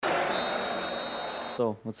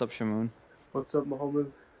So, what's up, Shamoon? What's up,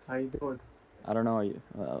 Mohammed? How you doing? I don't know.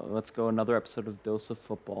 Let's go another episode of Dose of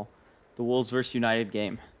Football. The Wolves versus United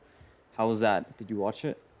game. How was that? Did you watch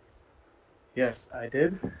it? Yes, I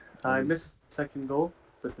did. It I was missed the second goal,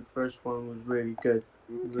 but the first one was really good.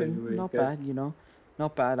 okay, Really, really not good. bad,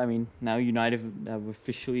 Not bad. I mean, now United have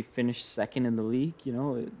officially finished second in the league,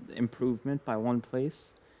 improvement by one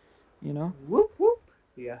place, you know? Whoop whoop.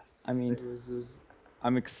 I Yes, mean, it was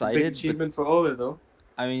I'm a big excited, but achievement for Ole though.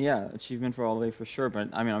 I mean, yeah, achievement for all the way for sure. But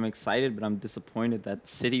I mean, I'm excited, but I'm disappointed that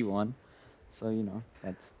City won. So,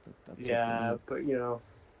 that's what the Yeah, league.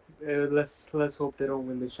 but let's hope they don't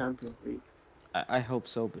win the Champions League. I hope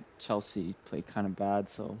so, but Chelsea played kind of bad,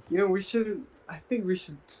 so We shouldn't. I think we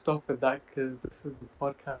should stop at that because this is a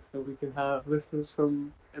podcast, so we can have listeners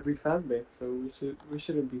from every fan base. So we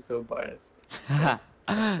shouldn't be so biased. So that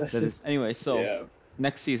that's is just anyway. So yeah.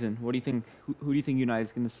 next season, what do you think? Who do you think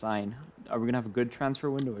United's going to sign? Are we going to have a good transfer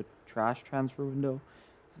window, a trash transfer window?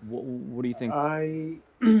 What do you think? I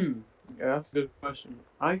yeah, that's a good question.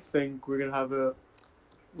 I think we're gonna have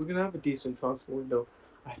a decent transfer window.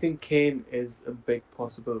 I think Kane is a big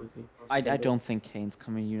possibility. I don't think Kane's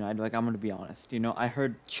coming to United. Like I'm going to be honest. I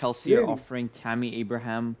heard Chelsea are Really? offering Tammy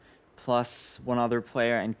Abraham plus one other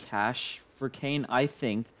player and cash for Kane. I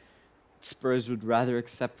think Spurs would rather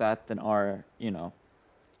accept that than I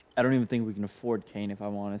don't even think we can afford Kane if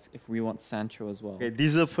I'm honest. If we want Sancho as well. Okay,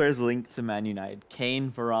 these are the players linked to Man United: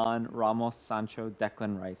 Kane, Varane, Ramos, Sancho,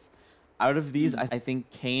 Declan Rice. Out of these, I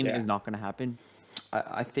think Kane Yeah. is not going to happen.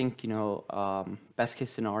 I think best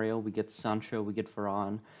case scenario we get Sancho, we get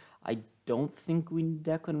Varane. I don't think we need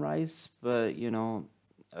Declan Rice, but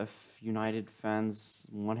if United fans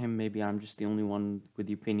want him, maybe I'm just the only one with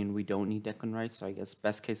the opinion we don't need Declan Rice. So I guess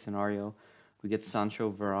best case scenario we get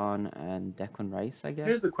Sancho, Varane, and Declan Rice. I Here's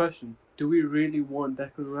guess. the question: do we really want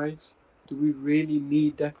Declan Rice? Do we really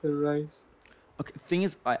need Declan Rice? Okay, thing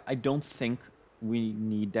is, I don't think we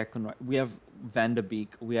need Declan Rice. We have Van de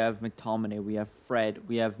Beek, we have McTominay, we have Fred,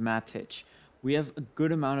 we have Matic. We have a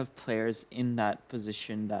good amount of players in that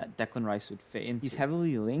position that Declan Rice would fit in. He's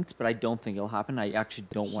heavily linked, but I don't think it'll happen. I actually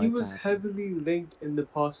don't He want it to was happen. heavily linked in the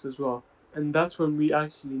past as well, and that's when we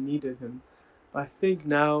actually needed him. But I think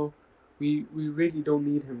now we really don't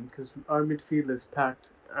need him because our midfield is packed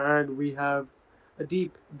and we have a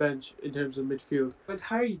deep bench in terms of midfield. With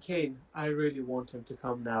Harry Kane, I really want him to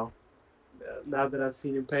come now. Now that I've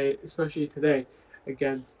seen him play, especially today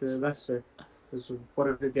against Leicester, because what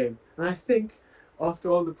a good game. And I think after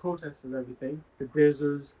all the protests and everything, the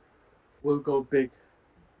Glazers will go big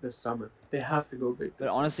this summer. They have to go big But this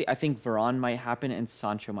summer. honestly, I think Varane might happen and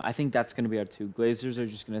Sancho might. I think that's going to be our two. Glazers are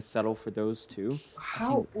just going to settle for those two. I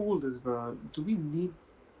How think old is Varane? Do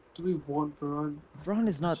we want Varane? Varane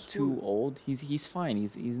is I not just too want. old. He's fine.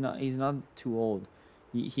 He's not too old.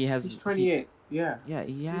 He He's has he 28. Yeah, Yeah,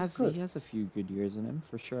 he he's has good. he has a few good years in him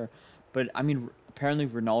for sure. But I mean, apparently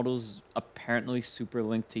Ronaldo's apparently super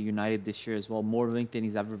linked to United this year as well, more linked than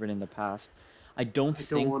he's ever been in the past. I don't I don't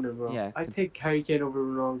think, want him, bro. yeah, I 'cause- take Harry Kane over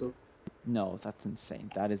Ronaldo. no, that's insane.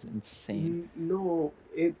 That is insane. No,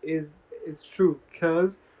 it is. It's true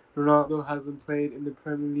because Ronaldo hasn't played in the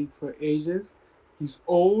Premier League for ages. He's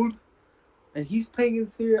old, and he's playing in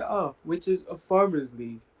Serie A, which is a farmers'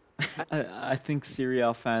 league. I think Serie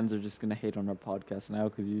A fans are just gonna hate on our podcast now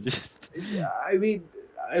because you just. Yeah, I mean,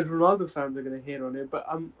 Ronaldo fans are gonna hate on it, but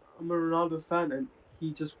I'm a Ronaldo fan, and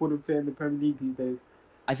he just wouldn't fit in the Premier League these days.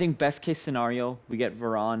 I think best case scenario we get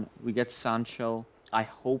Varane, we get Sancho. I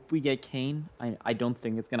hope we get Kane. I don't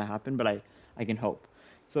think it's gonna happen, but I can hope.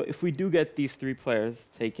 So if we do get these three players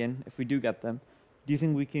taken, if we do get them, do you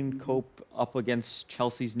think we can Hmm. cope up against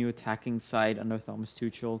Chelsea's new attacking side under Thomas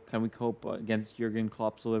Tuchel? Can we cope against Jurgen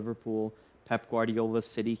Klopp's Liverpool, Pep Guardiola's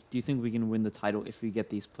City? Do you think we can win the title if we get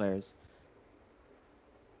these players?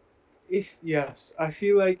 If yes, I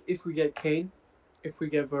feel like if we get Kane, if we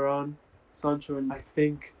get Varane, Sancho, and I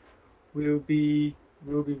think we'll be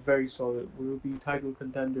we'll be very solid. We'll be title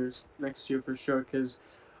contenders next year for sure because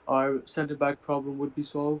our centre back problem would be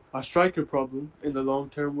solved. Our striker problem in the long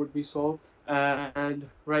term would be solved, and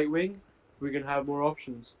right wing we're gonna have more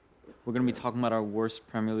options. We're gonna be talking about our worst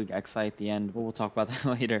Premier League XI at the end, but we'll talk about that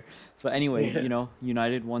later. So anyway, Yeah.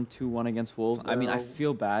 United won 2-1 against Wolves. I mean, I Uh,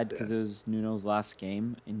 feel bad yeah. because it was Nuno's last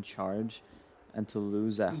game in charge, and to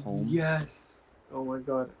lose at home. Yes. Oh my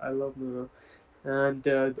God, I love Nuno.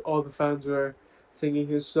 And all the fans were singing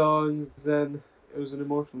his songs, and it was an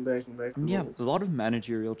emotional day for And yeah, a Wolves. lot of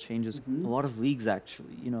managerial changes, a Hmm. lot of leagues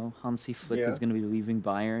actually. Hansi Flick is Yeah. gonna be leaving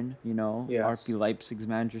Bayern. RB Yes. Leipzig's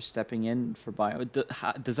manager stepping in for Bayern.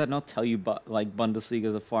 Does that not tell you, but like Bundesliga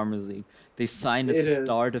is a farmers league? They signed a It is.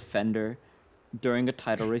 star defender during a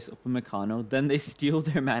title race, Upamecano. Then they steal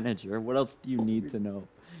their manager. What else do you need to know?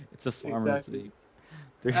 It's a farmers Exactly. league.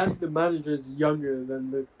 They're And the manager is younger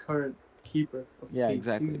than the current keeper of the yeah, team.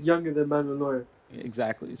 exactly. He's younger than Manuel Neuer.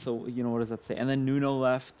 Exactly. So, what does that say? And then Nuno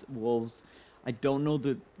left Wolves. I don't know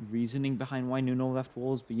the reasoning behind why Nuno left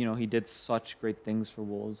Wolves, but he did such great things for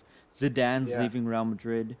Wolves. Zidane's Yeah. leaving Real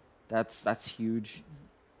Madrid. That's huge.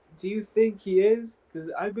 Do you think he is?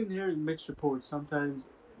 Because I've been hearing mixed reports. Sometimes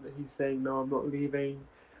that he's saying, no, I'm not leaving.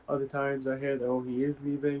 Other times I hear that, oh, he is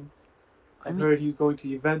leaving. I I've mean, heard he's going to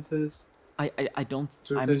Juventus I don't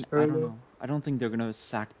to I replace mean I don't Pirlo. know. I don't think they're gonna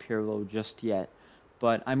sack Pirlo just yet.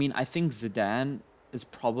 But I mean I think Zidane is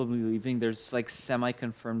probably leaving. There's like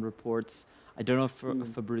semi-confirmed reports. I don't know if Hmm.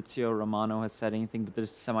 Fabrizio Romano has said anything, but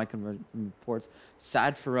there's semi-confirmed reports.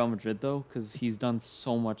 Sad for Real Madrid though, because he's done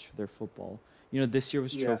so much for their football. This year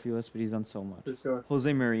was Yeah, trophyless, but he's done so much. for sure.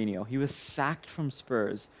 Jose Mourinho, he was sacked from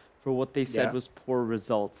Spurs for what they said Yeah. was poor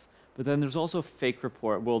results. But then there's also a fake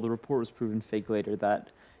report. Well, the report was proven fake later that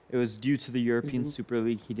it was due to the European Hmm. Super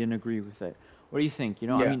League. He didn't agree with it. What do you think? I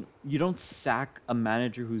Yeah. mean, you don't sack a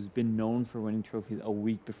manager who's been known for winning trophies a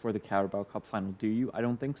week before the Carabao Cup final, do you? I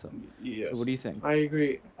don't think so. So what Yes. do you think? I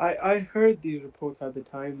agree. I heard these reports at the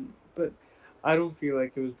time, but I don't feel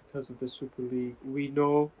like it was because of the Super League. We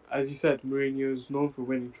know, as you said, Mourinho is known for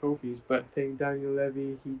winning trophies, but I think Daniel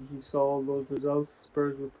Levy, he saw all those results.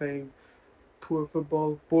 Spurs were playing poor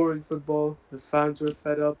football, boring football. The fans were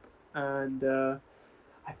fed up, and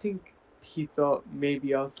I think he thought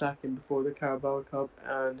maybe I'll sack him before the Carabao Cup,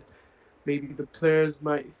 and maybe the players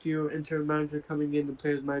might feel interim manager coming in, the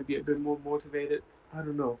players might be a bit more motivated. I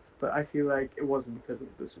don't know, but I feel like it wasn't because of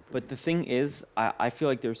the Super But the League. thing is, I feel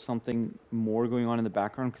like there's something more going on in the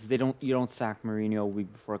background because you don't sack Mourinho a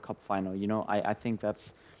week before a cup final. I think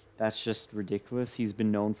that's just ridiculous. He's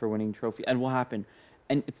been known for winning trophy. And what happened?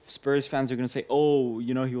 And if Spurs fans are gonna say, oh,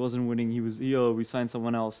 he wasn't winning. We signed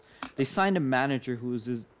someone else. They signed a manager who was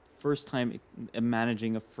his first time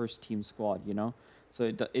managing a first team squad. So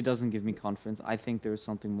it doesn't give me confidence. I think there's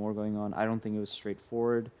something more going on. I don't think it was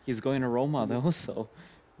straightforward. He's going to Roma Mm. though, so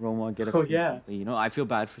Roma get a Oh free yeah, monthly. I feel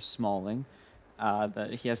bad for Smalling,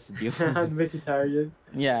 that he has to deal and with. vegetarian.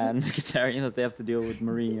 Yeah, and Mkhitaryan that they have to deal with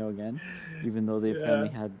Mourinho again, even though they apparently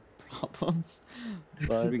Yeah. had problems.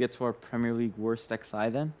 But we get to our Premier League worst XI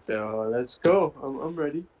then. So let's go. I'm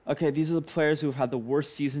ready. Okay, these are the players who have had the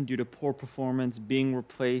worst season due to poor performance, being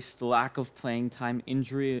replaced, lack of playing time,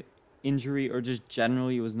 injury, or just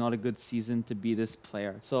generally it was not a good season to be this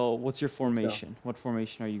player. So, what's your Let's go. formation? What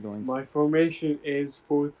formation are you going My for? formation is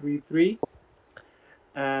 4-3-3,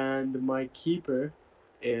 and my keeper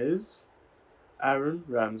is Aaron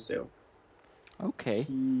Ramsdale. Okay.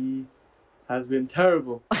 He has been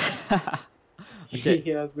terrible. Okay. He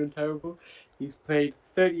has been terrible. He's played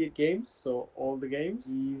 38 games, so all the games.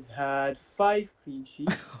 He's had 5 clean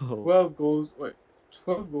sheets, Oh. 12 goals. Wait,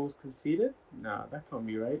 12 goals conceded? Nah, that can't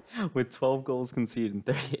be right. With 12 goals conceded in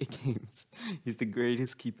 38 games, he's the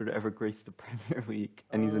greatest keeper to ever grace the Premier League,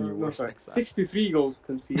 and he's in your No, worst sorry. XI. 63 goals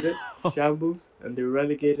conceded. Shambles, and they're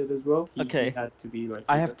relegated as well. He Okay, had to be my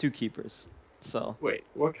I have keeper. two keepers. So, Wait,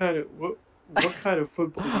 what kind of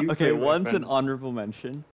football do you okay, play, my one's an friend? honorable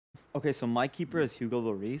mention. Okay, so my keeper is Hugo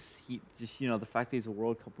Lloris. He just, the fact that he's a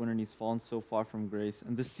World Cup winner and he's fallen so far from grace.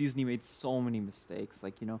 And this season he made so many mistakes.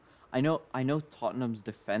 Like, I know Tottenham's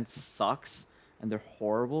defense sucks and they're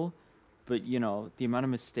horrible, but the amount of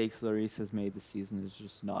mistakes Lloris has made this season is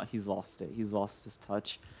just not. He's lost it. He's lost his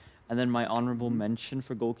touch. And then my honorable Hmm. mention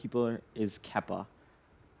for goalkeeper is Kepa.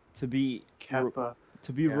 To be re- Kappa.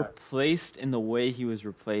 to be Yes. replaced in the way he was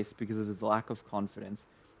replaced because of his lack of confidence,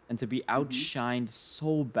 and to be Hmm. outshined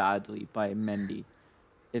so badly by Mendy,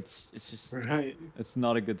 it's just Right. it's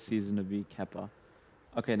not a good season to be Kepa.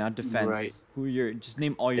 Okay, now Right. defense. Who are your just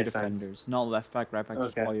name all your Defense. defenders, not left back, right back,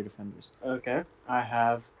 just Okay. all your defenders. Okay. I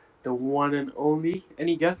have the one and only.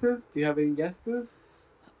 Any guesses? Do you have any guesses?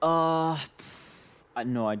 Uh, I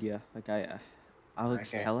no idea. Like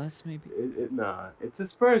Alex Okay. Telles maybe. Nah, it's a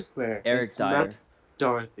Spurs player. Eric It's Dyer. Matt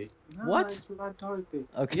Dorothy. Nah, What? it's Matt Dorothy.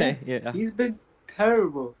 Okay, Yes, yeah. he's been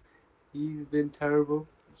terrible. He's been terrible.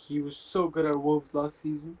 He was so good at Wolves last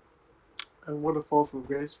season, and what a fall from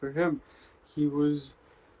grace for him. He was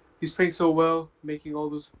He's playing so well, making all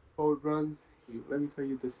those forward runs. Let me tell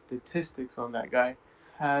you the statistics on that guy.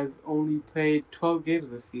 Has only played 12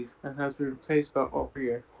 games this season and has been replaced by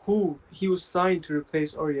Aurier, who he was signed to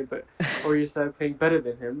replace Aurier, but Aurier started playing better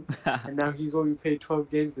than him, and now he's only played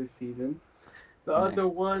 12 games this season. The Nah. other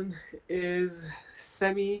one is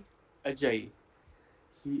Semi Ajayi.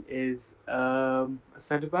 He is a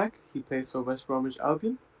centre back. He plays for West Bromwich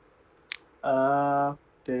Albion.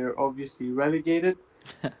 they're obviously relegated,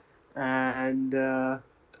 and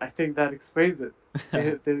I think that explains it.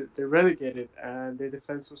 They're relegated, and their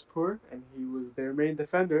defense was poor, and he was their main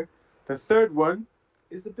defender. The third one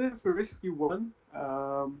is a bit of a risky one.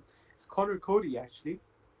 It's Connor Cody actually.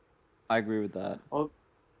 I agree with that. Oh,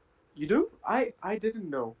 you do? I didn't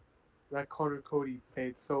know that Connor Cody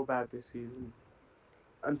played so bad this season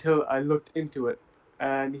until I looked into it,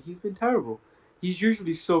 and he's been terrible. He's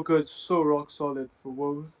usually so good, so rock solid for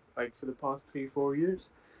Wolves, like for the past 3 4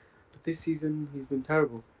 years. But this season he's been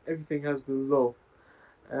terrible. Everything has been low,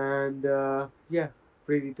 and yeah,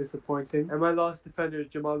 really disappointing. And my last defender is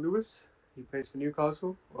Jamal Lewis. He plays for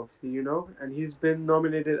Newcastle, obviously you know, and he's been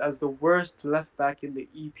nominated as the worst left back in the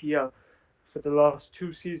EPL for the last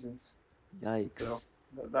 2 seasons. So Yikes.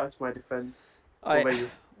 that's my defense. What I about you?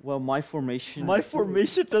 well, my formation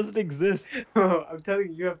doesn't exist. I'm telling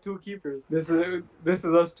you, you have two keepers. This is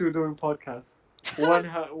us two doing podcasts.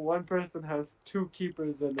 One person has two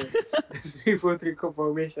keepers and a 3-4-3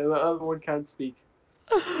 formation, and the other one can't speak.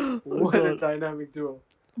 Oh What a god. dynamic duo!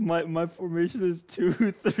 My formation is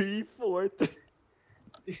 2-3-4-3.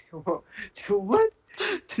 What?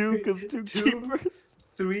 Two, cause two Two, keepers.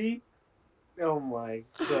 3. Oh my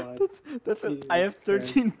god! That's it. I Jesus have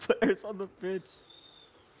Christ! 13 players on the pitch.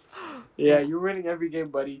 Yeah, you're winning every game,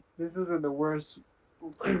 buddy. This isn't the worst.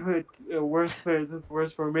 Worst players. It's the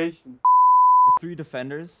worst formation. Three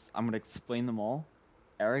defenders. I'm gonna explain them all.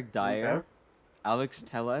 Eric Okay. Dyer, Alex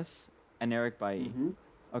Telles, and Eric Bailly. Mhm.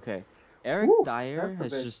 Okay. Eric Woo, Dyer that's a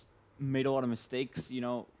has bit. just made a lot of mistakes.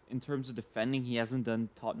 In terms of defending, he hasn't done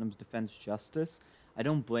Tottenham's defense justice. I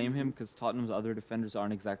don't blame him Mhm. because Tottenham's other defenders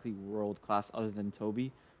aren't exactly world class other than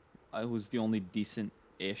Toby, who's the only decent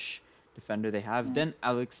ish defender they have. Mhm. Then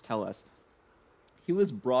Alex Telles. He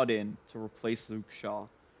was brought in to replace Luke Shaw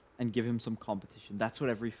and give him some competition. That's what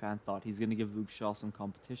every fan thought. He's going to give Luke Shaw some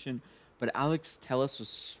competition. But Alex Telles was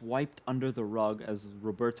swiped under the rug as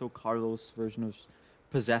Roberto Carlos' version of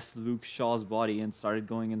possessed Luke Shaw's body and started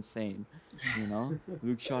going insane. You know,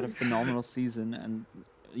 Luke Shaw had a phenomenal season, and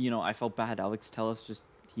I felt bad. Alex Telles just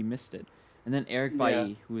he missed it. And then Eric Yeah.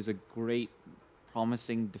 Bailly, who is a great,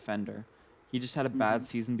 promising defender, he just had a bad Mhm.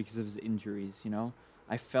 season because of his injuries.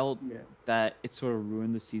 I felt Yeah. that it sort of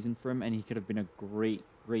ruined the season for him, and he could have been a great,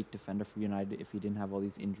 great defender for United if he didn't have all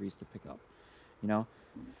these injuries to pick up. You know,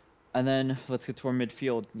 and then let's get to our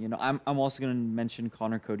midfield. I'm also gonna mention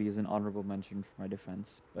Connor Cody as an honorable mention for my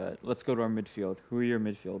defense, but let's go to our midfield. Who are your So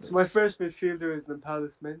my midfielders? first midfielder is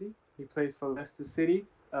Nampalys Mendy. He plays for Leicester City.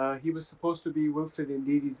 He was supposed to be Wilfred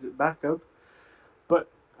Ndidi's backup, but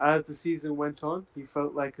as the season went on, he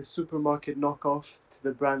felt like a supermarket knockoff to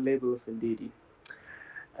the brand label of Ndidi.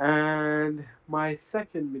 And my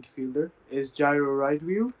second midfielder is Jairo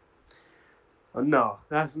Rideweald. Oh, no,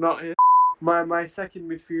 that's not it. My second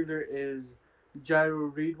midfielder is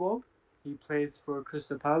Jairo Reedwald. He plays for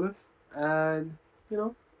Crystal Palace, and you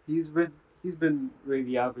know he's been he's been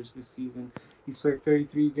really average this season. He's played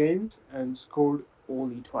 33 games and scored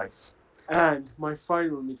only twice. And my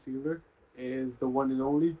final midfielder is the one and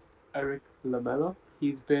only Eric Lamela.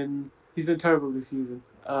 He's been terrible this season.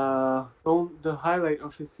 The highlight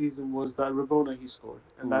of his season was that Rabona he scored,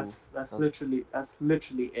 and Ooh, that's that's literally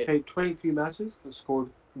it. Played 23 matches and scored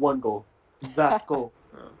one goal. That goal.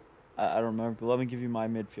 I don't remember, but let me give you my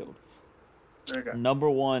midfield. Okay. Number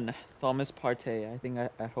one, Thomas Partey.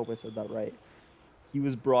 I hope I said that right. He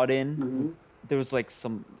was brought in with Mhm. there was like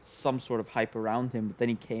some sort of hype around him, but then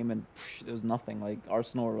he came and there was nothing. Like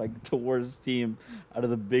Arsenal are like the worst team out of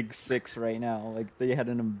the big six right now. Like they had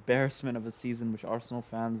an embarrassment of a season, which Arsenal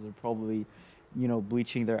fans are probably,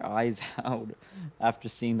 bleaching their eyes out after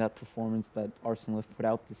seeing that performance that Arsenal have put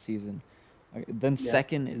out this season. Then Yeah.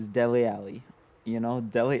 second is Dele Alli.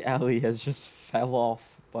 Dele Alli has just fell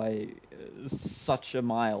off by such a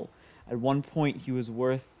mile. At one point, he was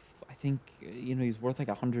worth, I think, he's worth like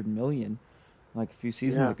 100 million, like a few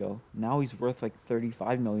seasons Yeah. ago. Now he's worth like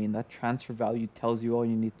 35 million. That transfer value tells you all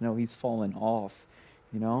you need to know. He's fallen off,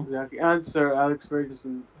 you know. Exactly. And Sir Alex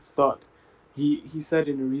Ferguson thought he said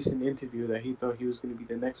in a recent interview that he thought he was going to be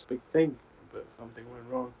the next big thing, but something went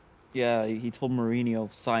wrong. Yeah, he told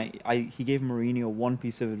Mourinho sign. He gave Mourinho one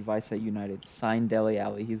piece of advice at United: sign Dele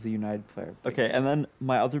Alli. He's a United player. Okay, and then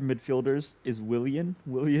my other midfielders is Willian.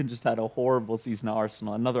 Willian just had a horrible season at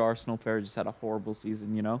Arsenal. Another Arsenal player just had a horrible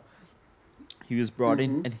season. He was brought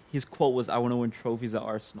in, Mhm. and his quote was, "I want to win trophies at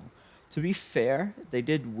Arsenal." To be fair, they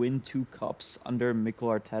did win 2 cups under Mikel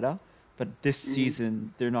Arteta, but this Mhm.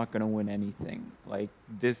 season they're not going to win anything. Like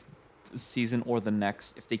this season or the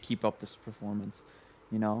next, if they keep up this performance,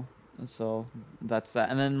 you know. So that's that.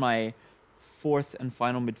 And then my fourth and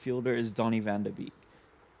final midfielder is Donny Van de Beek.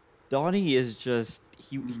 Donny is just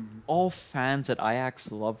Mm. all fans at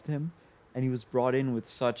Ajax loved him, and he was brought in with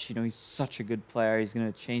such he's such a good player. He's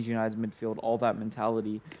gonna change United's midfield, all that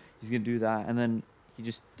mentality. He's gonna do that, and then he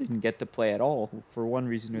just didn't get to play at all for one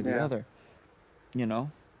reason or the Yeah, other. You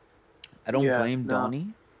know, I don't yeah, blame no. Donny.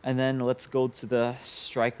 And then let's go to the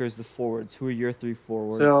strikers, the forwards. Who are your three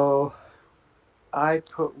forwards? So I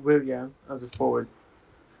put William as a forward,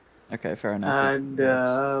 Okay, fair enough. He and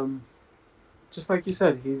works. just like you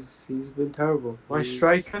said, he's been terrible. My He's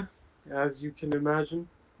striker, as you can imagine,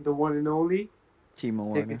 the one and only. Timo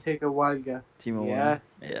Werner. Take a wild guess. Timo Werner.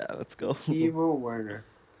 Yes, Yeah, let's go. Timo Werner.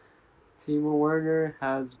 Timo Werner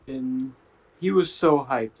has been. He was so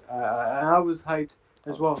hyped. I was hyped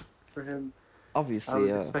as well for him. I Obviously,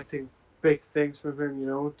 was expecting big things from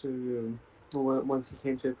him, to once he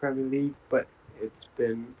came to the Premier League. But it's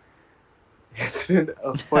been it's been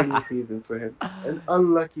a funny season for him, an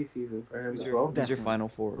unlucky season for him who's as your well. who's your final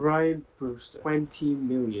forward? Ryan Brewster, 20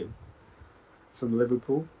 million from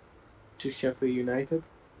Liverpool to Sheffield United.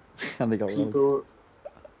 And they got relegated. People,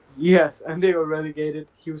 yes, and they were relegated.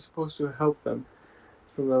 He was supposed to help them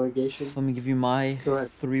from relegation. Let me give you my Go ahead.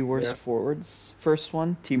 three worst Yeah. forwards. First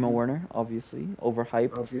one, Timo Hmm. Werner, obviously,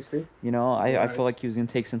 overhyped. Obviously. I feel Right. like he was gonna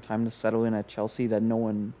take some time to settle in at Chelsea that no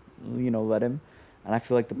one, let him. And I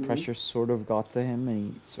feel like the Hmm. pressure sort of got to him and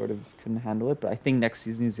he sort of couldn't handle it. But I think next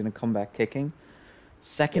season he's gonna come back kicking.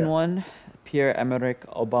 Second Yeah. one, Pierre-Emerick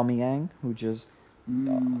Aubameyang, who just,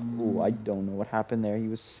 I Mm. don't know what happened there. He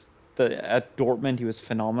was at Dortmund, he was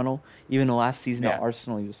phenomenal. Even the last season at Yeah.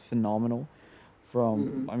 Arsenal, he was phenomenal.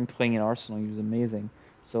 Hmm. Playing in Arsenal, he was amazing.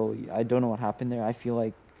 So I don't know what happened there. I feel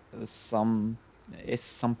like some it's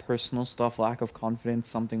some personal stuff, lack of confidence,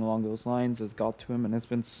 something along those lines has got to him, and it's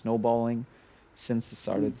been snowballing since the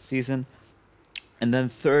start of the season. And then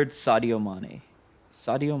third, Sadio Mane.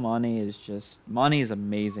 Sadio Mane is just Mane is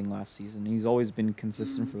amazing last season. He's always been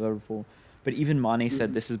consistent Mm. for Liverpool. But even Mane said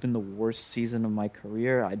Hmm. this has been the worst season of my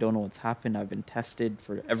career. I don't know what's happened. I've been tested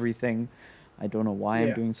for everything. I don't know why I'm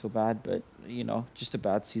Yeah. doing so bad, but just a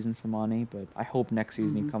bad season for Mane. But I hope next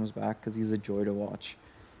season he Hmm. comes back because he's a joy to watch,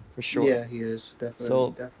 for sure. Yeah, he is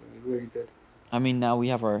So definitely really good. I mean, now we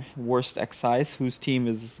have our worst XIs. Whose team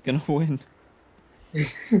is gonna win?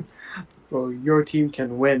 Well, your team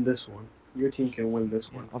can win this one. Your team can win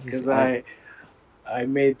this Yeah, one because obviously I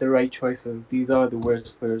made the right choices. These are the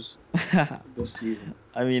worst players I. this season.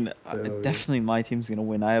 I mean, So yeah. definitely my team's gonna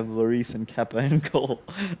win. I have Lloris and Kepa in goal.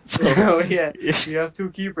 So, Oh yeah, yeah, you have two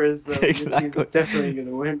keepers, so your team's exactly. definitely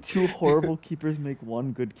gonna win. Two horrible keepers make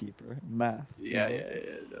one good keeper. Math. Yeah, yeah,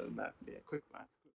 yeah. No, math. Yeah, quick math.